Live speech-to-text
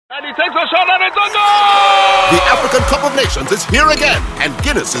And he takes a shot and it's a goal! The African Cup of Nations is here again, and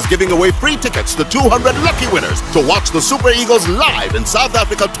Guinness is giving away free tickets to 200 lucky winners to watch the Super Eagles live in South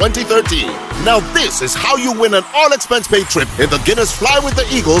Africa 2013. Now this is how you win an all-expense-paid trip in the Guinness Fly with the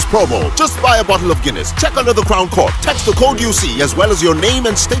Eagles promo. Just buy a bottle of Guinness, check under the crown cork, text the code UC as well as your name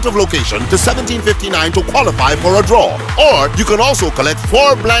and state of location to 1759 to qualify for a draw. Or you can also collect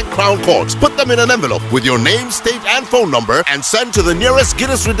 4 blank crown corks, put them in an envelope with your name, state and phone number and send to the nearest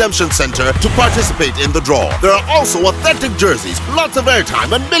Guinness Redemption Center to participate in the draw. There are also authentic jerseys, lots of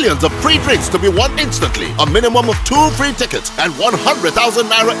airtime and millions of free drinks to be won instantly. A minimum of 2 free tickets and 100,000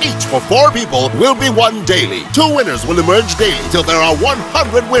 naira each for 4 people will be won daily. 2 winners will emerge daily till there are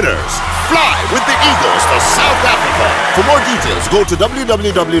 100 winners. Fly with the Eagles to South Africa. For more details, go to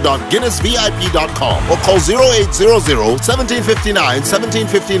www.guinnessvip.com or call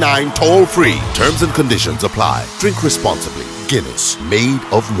 0800-1759-1759 toll free. Terms and conditions apply. Drink responsibly. Guinness, made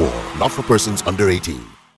of more. Not for persons under 18.